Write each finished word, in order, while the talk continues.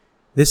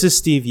This is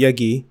Steve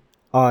Yegge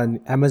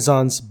on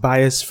Amazon's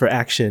bias for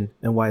action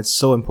and why it's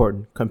so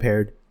important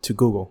compared to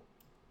Google.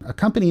 A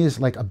company is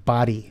like a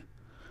body.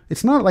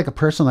 It's not like a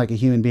person, like a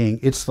human being.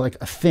 It's like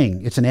a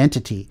thing. It's an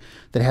entity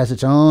that has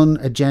its own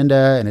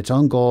agenda and its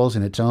own goals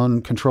and its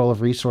own control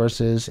of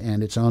resources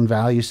and its own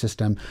value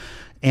system.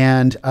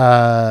 And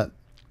the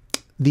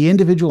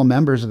individual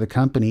members of the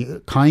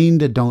company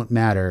kind of don't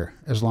matter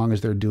as long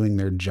as they're doing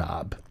their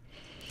job.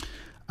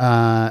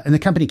 And the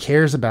company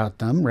cares about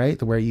them, right?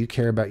 The way you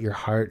care about your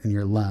heart and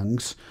your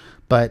lungs.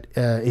 But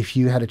if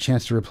you had a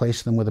chance to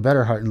replace them with a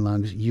better heart and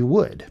lungs, you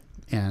would.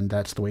 And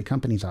that's the way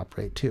companies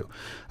operate too.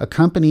 A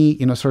company,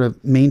 sort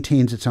of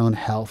maintains its own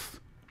health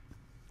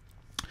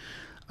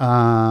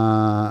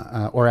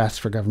or asks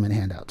for government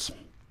handouts.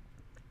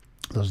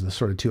 Those are the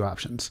sort of two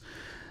options.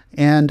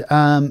 And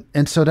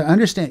so to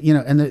understand,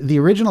 and the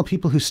original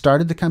people who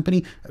started the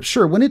company,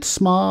 sure, when it's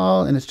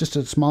small and it's just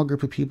a small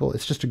group of people,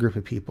 it's just a group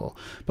of people.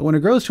 But when it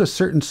grows to a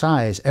certain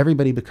size,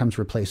 everybody becomes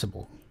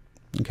replaceable.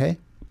 Okay?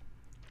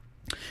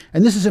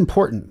 And this is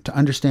important to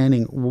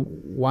understanding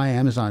why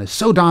Amazon is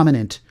so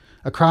dominant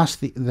across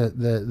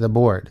the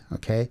board,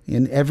 okay,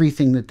 in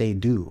everything that they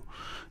do.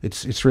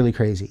 It's really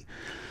crazy.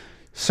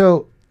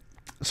 So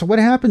what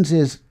happens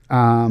is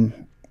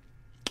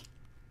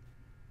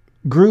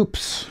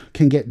groups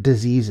can get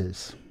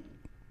diseases,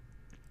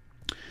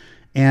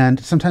 and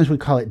sometimes we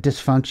call it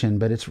dysfunction,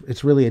 but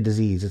it's really a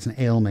disease. It's an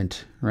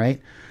ailment,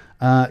 right?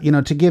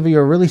 To give you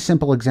a really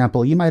simple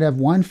example, you might have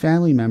one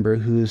family member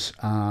who's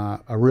a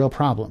real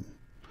problem.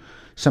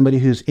 Somebody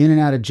who's in and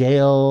out of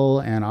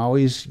jail and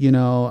always,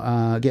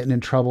 getting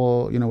in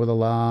trouble, with the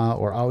law,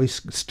 or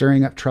always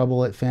stirring up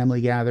trouble at family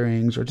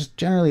gatherings, or just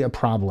generally a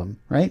problem,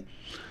 right?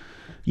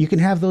 You can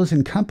have those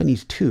in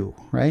companies too,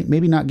 right?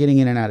 Maybe not getting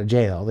in and out of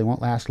jail. They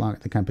won't last long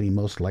at the company,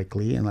 most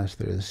likely, unless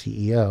they're the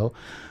CEO.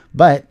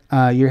 But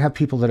you have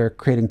people that are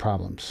creating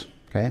problems,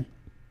 okay?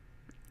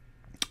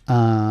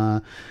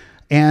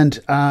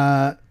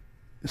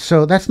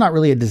 So that's not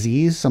really a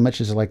disease so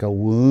much as like a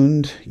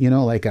wound,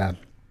 like a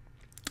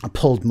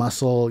pulled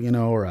muscle,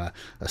 or a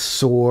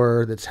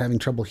sore that's having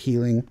trouble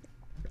healing.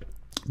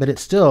 But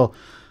it's still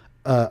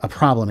a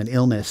problem, an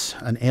illness,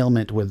 an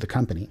ailment with the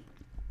company,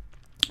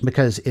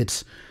 because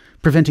it's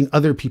preventing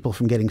other people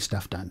from getting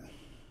stuff done.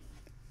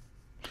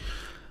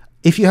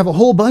 If you have a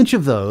whole bunch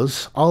of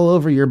those all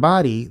over your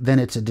body, then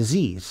it's a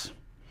disease.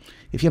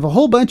 If you have a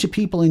whole bunch of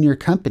people in your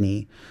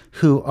company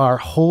who are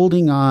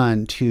holding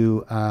on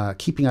to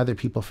keeping other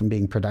people from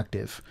being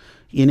productive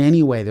in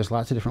any way, there's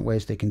lots of different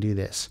ways they can do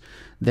this,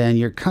 then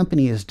your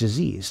company is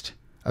diseased.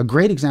 A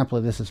great example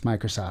of this is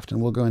Microsoft,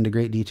 and we'll go into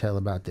great detail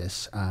about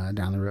this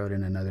down the road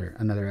in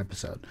another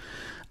episode.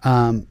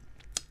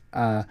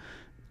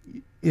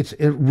 It's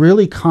a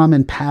really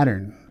common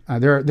pattern.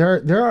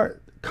 There are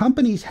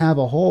companies have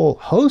a whole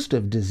host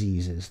of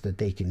diseases that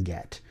they can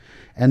get,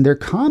 and they're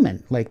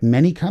common. Like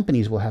many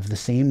companies will have the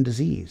same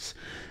disease,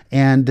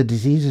 and the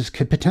diseases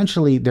could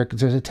potentially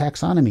there's a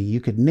taxonomy.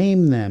 You could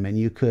name them, and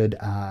you could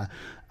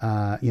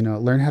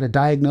learn how to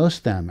diagnose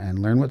them, and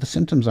learn what the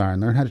symptoms are,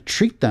 and learn how to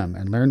treat them,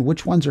 and learn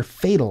which ones are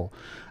fatal.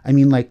 I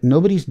mean, like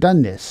nobody's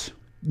done this.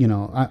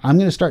 I'm going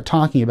to start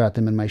talking about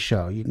them in my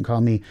show. You can call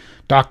me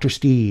Dr.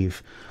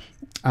 Steve.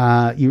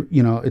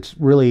 It's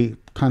really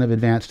kind of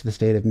advanced to the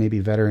state of maybe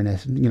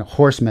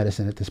horse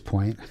medicine at this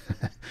point.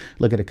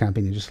 Look at a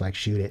company and just like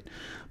shoot it.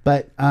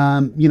 But,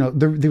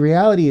 the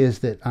reality is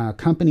that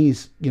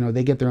companies,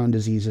 they get their own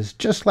diseases,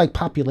 just like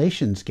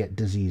populations get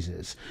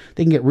diseases.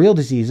 They can get real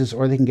diseases,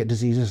 or they can get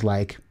diseases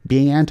like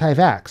being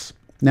anti-vax.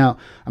 Now,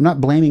 I'm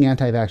not blaming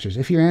anti-vaxxers.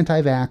 If you're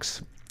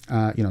anti-vax,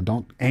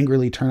 don't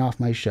angrily turn off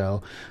my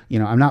show.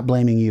 I'm not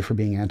blaming you for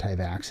being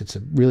anti-vax. It's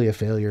really a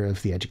failure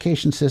of the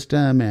education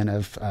system and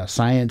of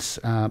science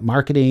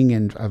marketing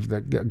and of the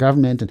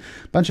government and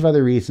a bunch of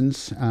other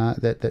reasons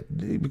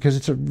because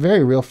it's a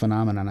very real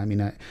phenomenon. I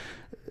mean,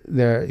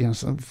 there,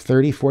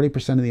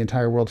 30-40% of the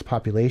entire world's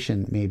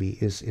population maybe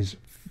is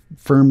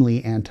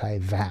firmly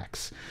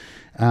anti-vax.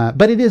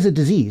 But it is a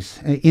disease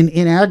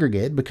in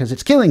aggregate because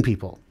it's killing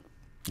people.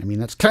 I mean,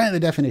 that's kind of the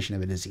definition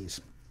of a disease.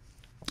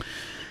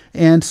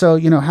 And so,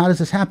 how does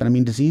this happen? I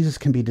mean, diseases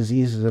can be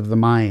diseases of the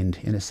mind,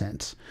 in a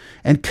sense.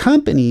 And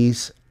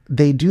companies,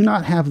 they do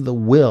not have the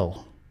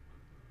will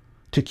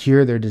to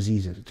cure their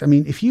diseases. I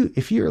mean, if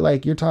you're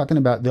like, you're talking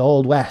about the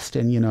Old West,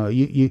 and you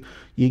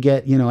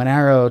get an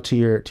arrow to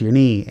your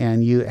knee,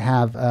 and you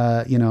have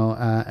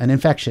an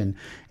infection,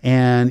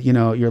 and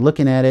you're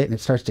looking at it, and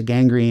it starts to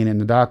gangrene,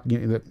 and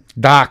the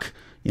doc,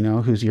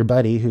 who's your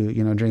buddy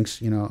who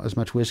drinks as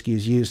much whiskey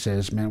as you,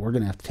 says, man, we're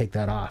gonna have to take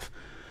that off.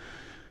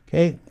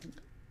 Okay.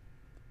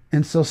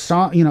 And so,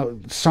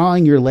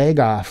 sawing your leg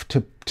off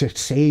to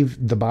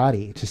save the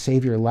body, to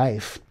save your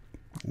life,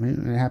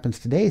 it happens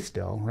today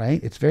still,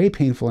 right? It's very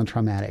painful and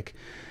traumatic.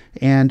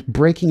 And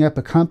breaking up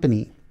a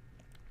company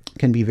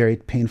can be very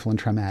painful and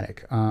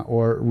traumatic,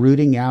 or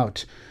rooting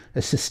out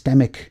a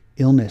systemic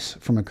illness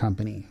from a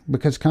company,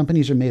 because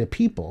companies are made of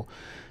people.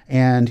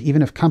 And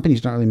even if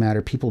companies don't really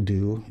matter, people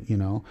do,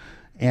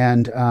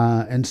 And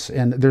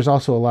there's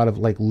also a lot of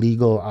like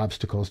legal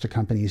obstacles to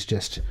companies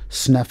just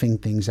snuffing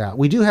things out.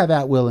 We do have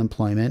at-will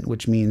employment,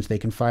 which means they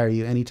can fire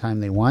you anytime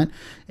they want,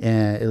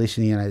 at least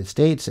in the United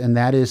States, and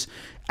that is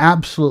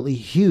absolutely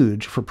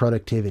huge for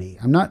productivity.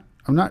 I'm not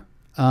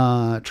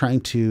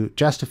trying to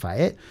justify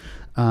it.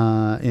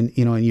 In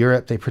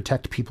Europe, they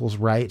protect people's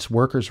rights,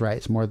 workers'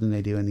 rights, more than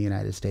they do in the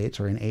United States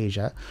or in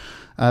Asia.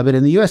 But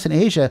in the U.S. and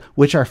Asia,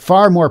 which are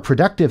far more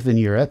productive than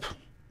Europe,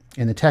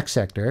 in the tech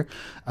sector,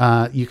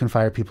 you can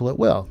fire people at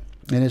will.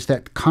 And it's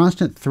that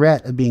constant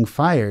threat of being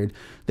fired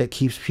that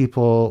keeps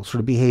people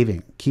sort of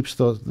behaving, keeps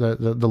the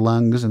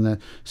lungs and the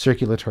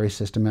circulatory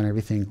system and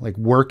everything like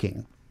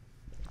working,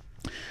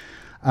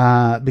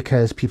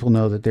 because people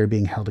know that they're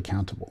being held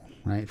accountable,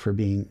 right, for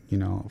being,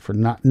 for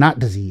not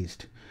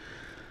diseased.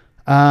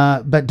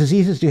 But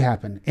diseases do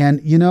happen. And,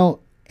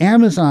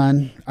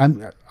 Amazon, I'm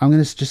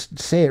going to just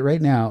say it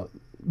right now,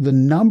 the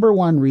number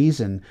one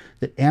reason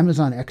that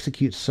Amazon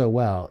executes so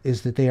well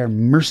is that they are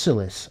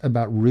merciless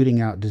about rooting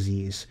out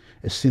disease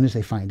as soon as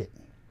they find it.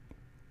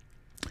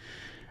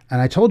 And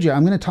I told you,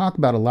 I'm going to talk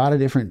about a lot of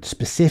different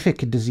specific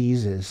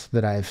diseases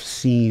that I've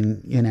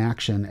seen in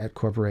action at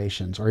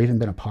corporations or even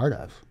been a part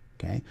of.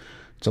 Okay.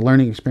 It's a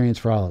learning experience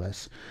for all of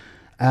us.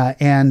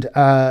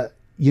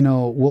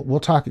 We'll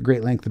talk at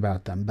great length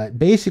about them. But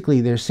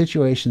basically, there's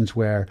situations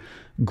where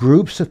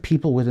groups of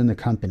people within the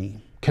company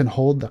can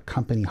hold the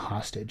company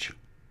hostage.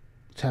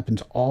 It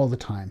happens all the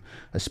time.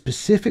 A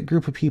specific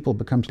group of people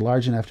becomes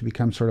large enough to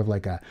become sort of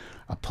like a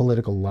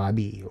political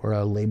lobby or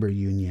a labor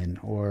union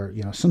or,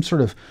 some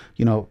sort of,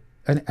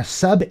 a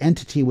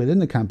sub-entity within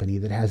the company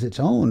that has its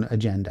own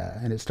agenda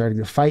and it's starting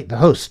to fight the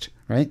host,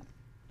 right?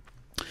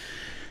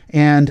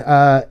 And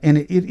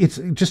it's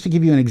just to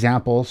give you an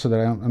example so that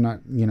I'm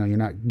not, you're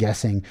not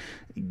guessing.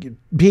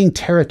 Being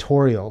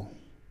territorial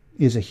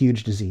is a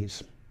huge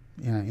disease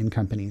in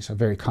companies, a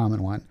very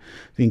common one.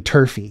 Being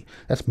turfy,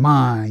 that's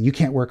mine, you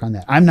can't work on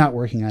that. I'm not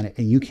working on it,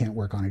 and you can't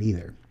work on it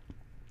either.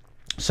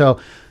 So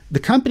the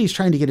company's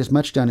trying to get as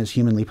much done as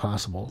humanly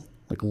possible,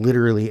 like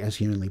literally as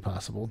humanly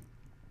possible.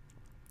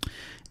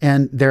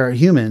 And there are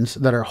humans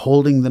that are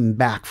holding them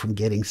back from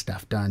getting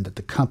stuff done that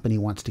the company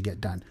wants to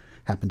get done.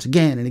 Happens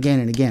again and again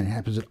and again. It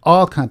happens at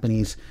all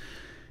companies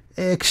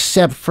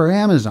except for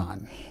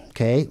Amazon,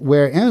 okay?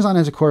 Where Amazon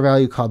has a core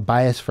value called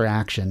bias for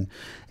action.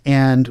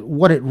 And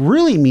what it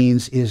really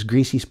means is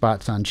greasy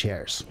spots on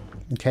chairs,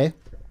 okay?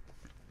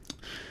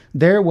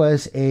 There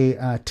was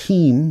a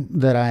team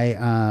that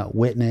I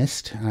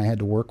witnessed. I had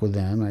to work with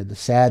them. I had the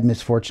sad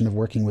misfortune of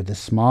working with this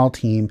small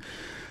team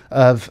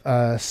of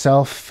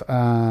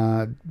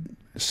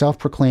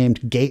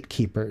self-proclaimed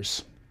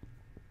gatekeepers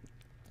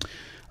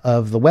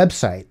of the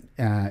website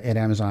at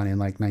Amazon in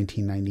like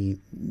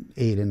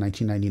 1998 and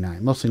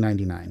 1999, mostly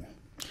 99.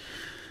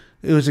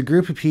 It was a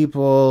group of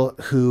people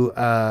who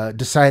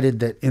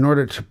decided that in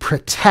order to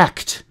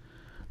protect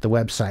the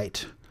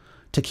website,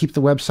 to keep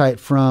the website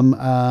from,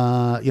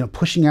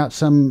 pushing out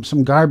some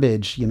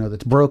garbage,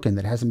 that's broken,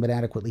 that hasn't been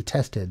adequately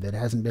tested, that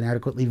hasn't been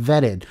adequately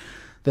vetted,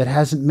 that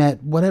hasn't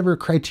met whatever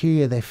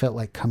criteria they felt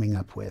like coming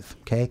up with,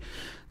 okay,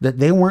 that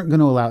they weren't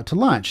going to allow it to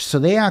launch. So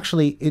they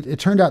actually, it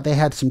turned out they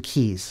had some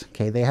keys,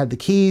 okay? They had the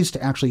keys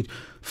to actually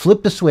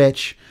flip the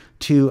switch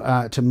to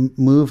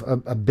move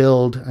a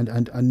build,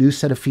 a new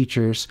set of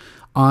features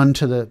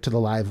onto the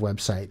live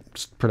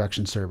website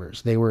production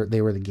servers. They were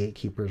the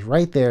gatekeepers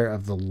right there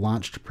of the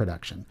launched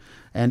production.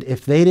 And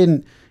if they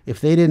didn't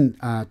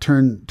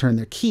turn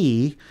their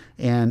key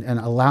and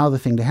allow the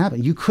thing to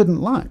happen, you couldn't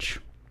launch.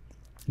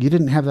 You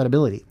didn't have that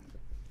ability.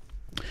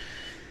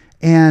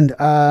 And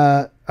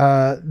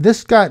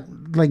this got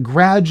like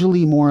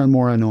gradually more and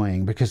more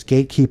annoying because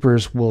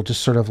gatekeepers will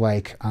just sort of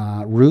like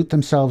root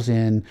themselves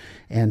in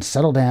and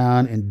settle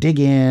down and dig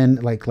in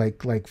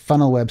like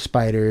funnel web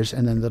spiders,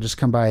 and then they'll just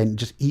come by and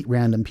just eat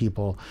random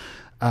people,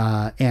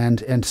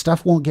 and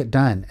stuff won't get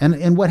done.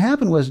 And what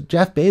happened was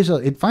Jeff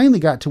Bezos, it finally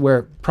got to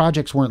where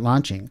projects weren't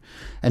launching,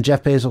 and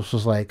Jeff Bezos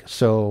was like,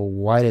 "So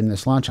why didn't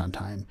this launch on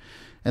time?"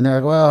 And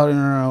they're like, well,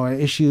 no,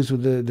 issues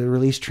with the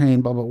release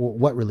train, blah, blah, blah.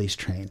 What release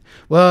train?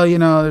 Well,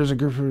 there's a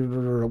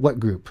group, what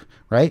group,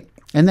 right?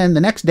 And then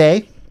the next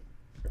day,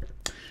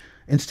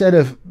 instead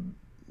of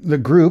the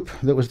group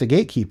that was the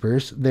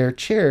gatekeepers, their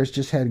chairs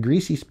just had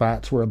greasy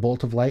spots where a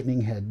bolt of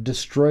lightning had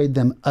destroyed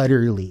them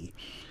utterly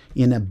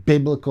in a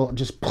biblical,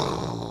 just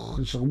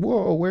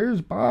whoa, where's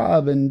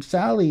Bob and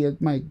Sally?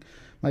 My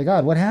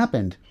God, what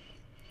happened?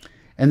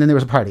 And then there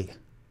was a party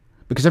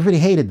because everybody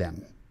hated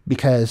them.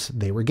 Because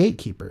they were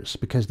gatekeepers,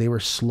 because they were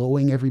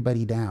slowing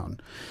everybody down.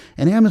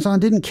 And Amazon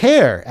didn't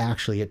care,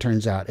 actually, it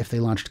turns out, if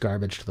they launched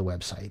garbage to the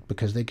website,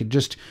 because they could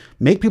just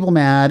make people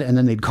mad, and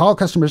then they'd call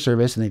customer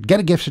service, and they'd get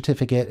a gift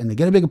certificate, and they'd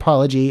get a big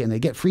apology, and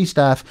they'd get free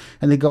stuff,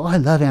 and they'd go, oh, I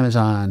love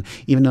Amazon,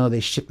 even though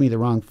they shipped me the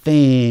wrong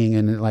thing,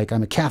 and like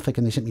I'm a Catholic,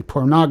 and they sent me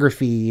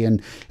pornography,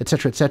 and et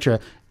cetera, et cetera.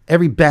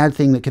 Every bad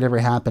thing that could ever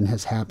happen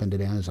has happened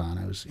at Amazon.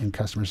 I was in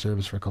customer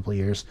service for a couple of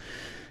years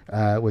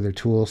with their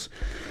tools.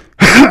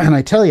 And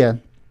I tell you,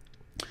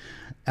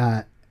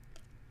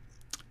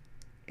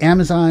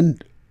 Amazon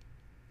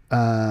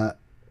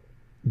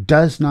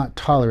does not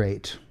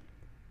tolerate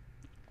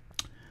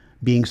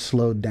being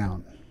slowed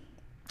down.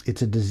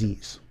 It's a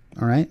disease.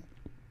 All right.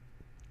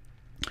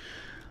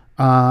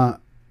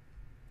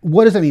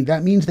 What does that mean?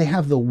 That means they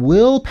have the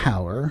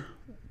willpower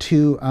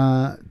to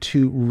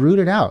root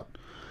it out,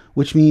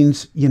 which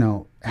means,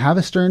 have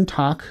a stern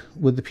talk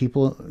with the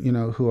people,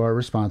 who are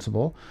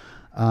responsible.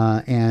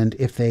 And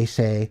if they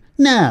say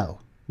no,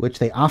 which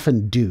they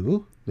often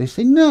do, they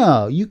say,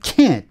 no, you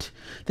can't.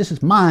 This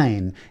is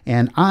mine,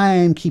 and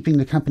I'm keeping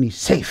the company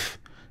safe.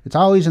 It's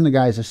always in the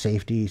guise of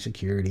safety,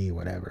 security,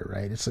 whatever,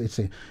 right? It's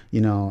a,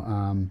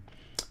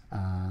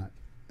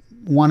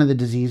 one of the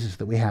diseases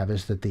that we have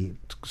is that the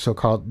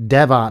so-called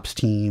DevOps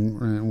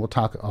team, and we'll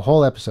talk a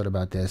whole episode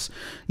about this,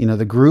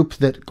 the group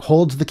that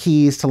holds the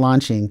keys to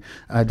launching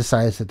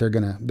decides that they're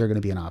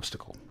gonna be an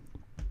obstacle.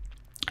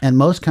 And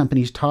most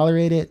companies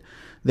tolerate it.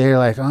 They're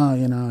like, oh,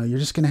 you're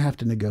just going to have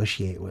to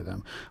negotiate with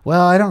them.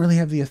 Well, I don't really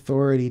have the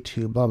authority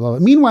to blah, blah, blah.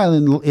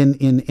 Meanwhile,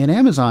 in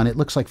Amazon, it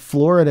looks like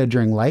Florida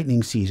during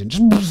lightning season.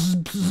 Just bzz,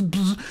 bzz,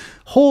 bzz.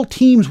 Whole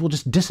teams will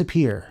just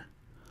disappear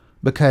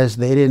because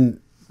they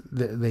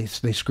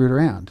screwed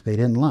around. They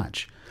didn't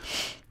launch.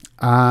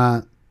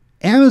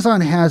 Amazon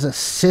has a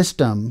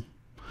system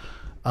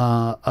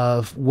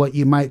of what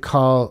you might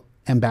call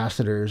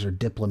ambassadors or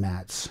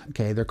diplomats.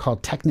 Okay, they're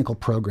called technical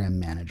program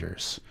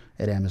managers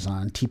at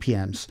Amazon,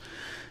 TPMs.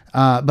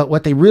 But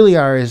what they really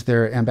are is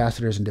they're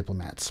ambassadors and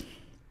diplomats,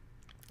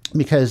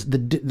 because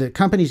the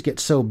companies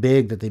get so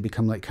big that they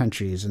become like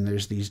countries, and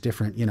there's these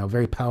different,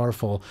 very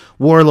powerful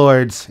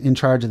warlords in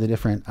charge of the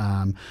different,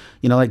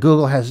 like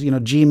Google has,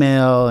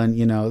 Gmail,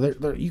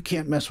 and, they're, you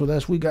can't mess with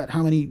us. We got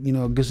how many,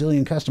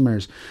 gazillion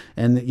customers,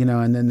 and,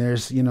 and then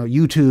there's,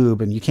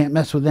 YouTube, and you can't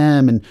mess with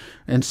them.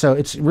 And so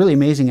it's really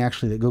amazing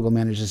actually that Google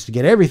manages to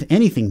get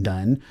anything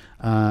done,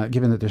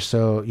 given that they're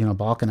so,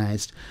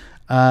 balkanized.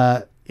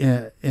 And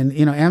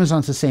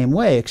Amazon's the same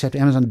way, except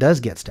Amazon does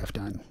get stuff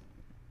done.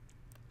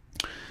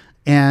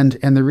 And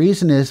the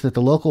reason is that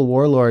the local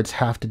warlords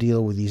have to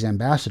deal with these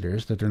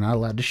ambassadors that they're not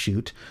allowed to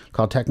shoot,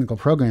 called technical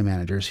program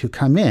managers, who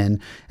come in,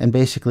 and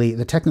basically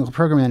the technical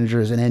program manager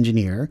is an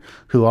engineer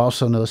who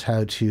also knows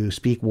how to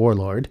speak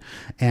warlord.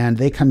 And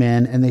they come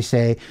in and they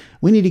say,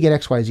 we need to get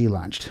XYZ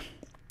launched.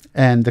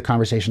 And the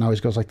conversation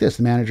always goes like this.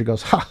 The manager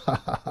goes, ha,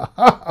 ha, ha, ha,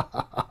 ha,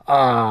 ha,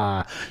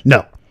 ha,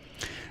 no.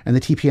 And the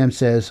TPM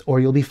says, or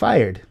you'll be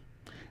fired.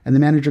 And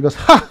the manager goes,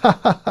 ha, ha,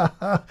 ha, ha,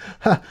 ha,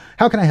 ha.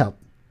 How can I help?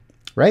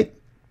 Right?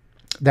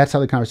 That's how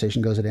the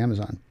conversation goes at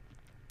Amazon.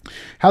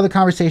 How the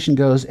conversation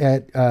goes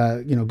at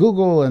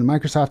Google and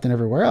Microsoft and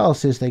everywhere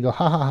else is they go,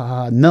 ha, ha, ha,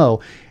 ha,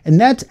 no. And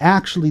that's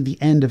actually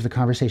the end of the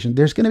conversation.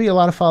 There's going to be a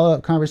lot of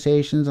follow-up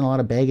conversations and a lot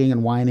of begging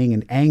and whining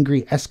and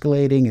angry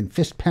escalating and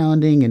fist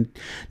pounding and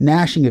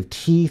gnashing of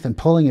teeth and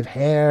pulling of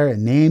hair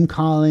and name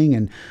calling.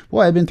 And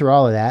boy, I've been through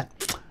all of that.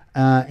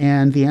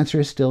 And the answer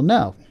is still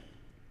no.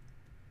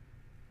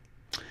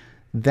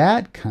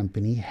 That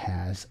company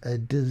has a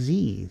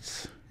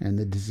disease. And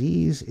the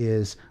disease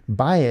is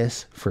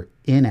bias for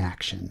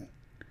inaction.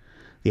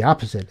 The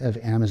opposite of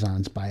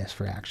Amazon's bias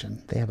for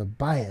action. They have a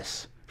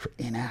bias for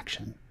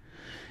inaction.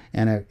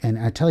 And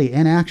I tell you,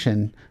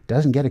 inaction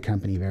doesn't get a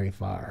company very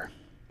far.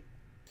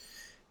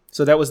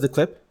 So that was the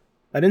clip.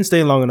 I didn't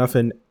stay long enough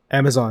in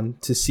Amazon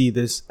to see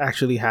this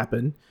actually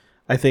happen.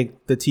 I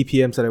think the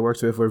TPMs that I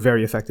worked with were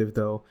very effective,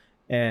 though.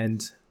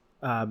 And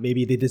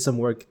maybe they did some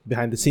work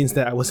behind the scenes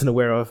that I wasn't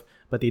aware of,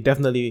 but they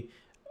definitely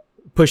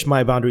pushed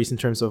my boundaries in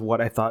terms of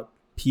what I thought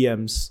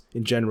PMs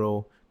in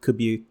general could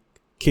be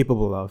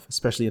capable of,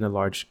 especially in a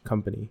large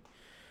company.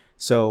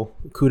 So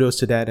kudos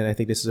to that. And I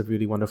think this is a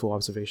really wonderful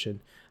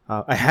observation.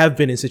 I have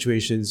been in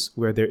situations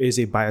where there is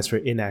a bias for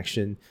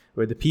inaction,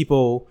 where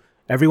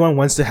everyone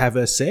wants to have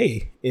a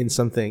say in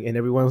something, and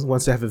everyone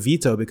wants to have a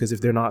veto, because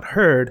if they're not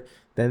heard,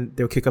 then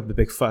they'll kick up a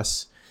big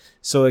fuss.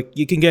 So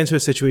you can get into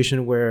a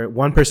situation where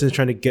one person is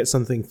trying to get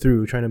something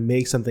through, trying to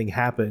make something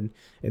happen,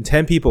 and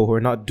 10 people who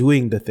are not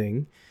doing the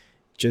thing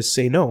just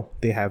say no.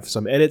 They have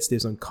some edits,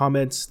 there's some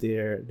comments,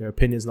 their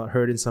opinion's not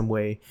heard in some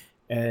way,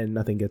 and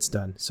nothing gets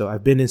done. So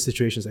I've been in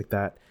situations like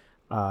that.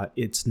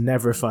 It's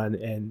never fun,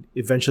 and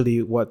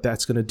eventually what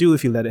that's going to do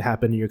if you let it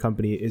happen in your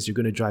company is you're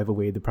going to drive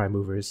away the prime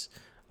movers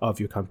of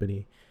your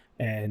company.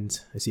 And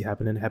I see it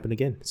happen and happen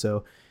again.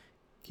 So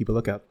keep a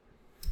lookout.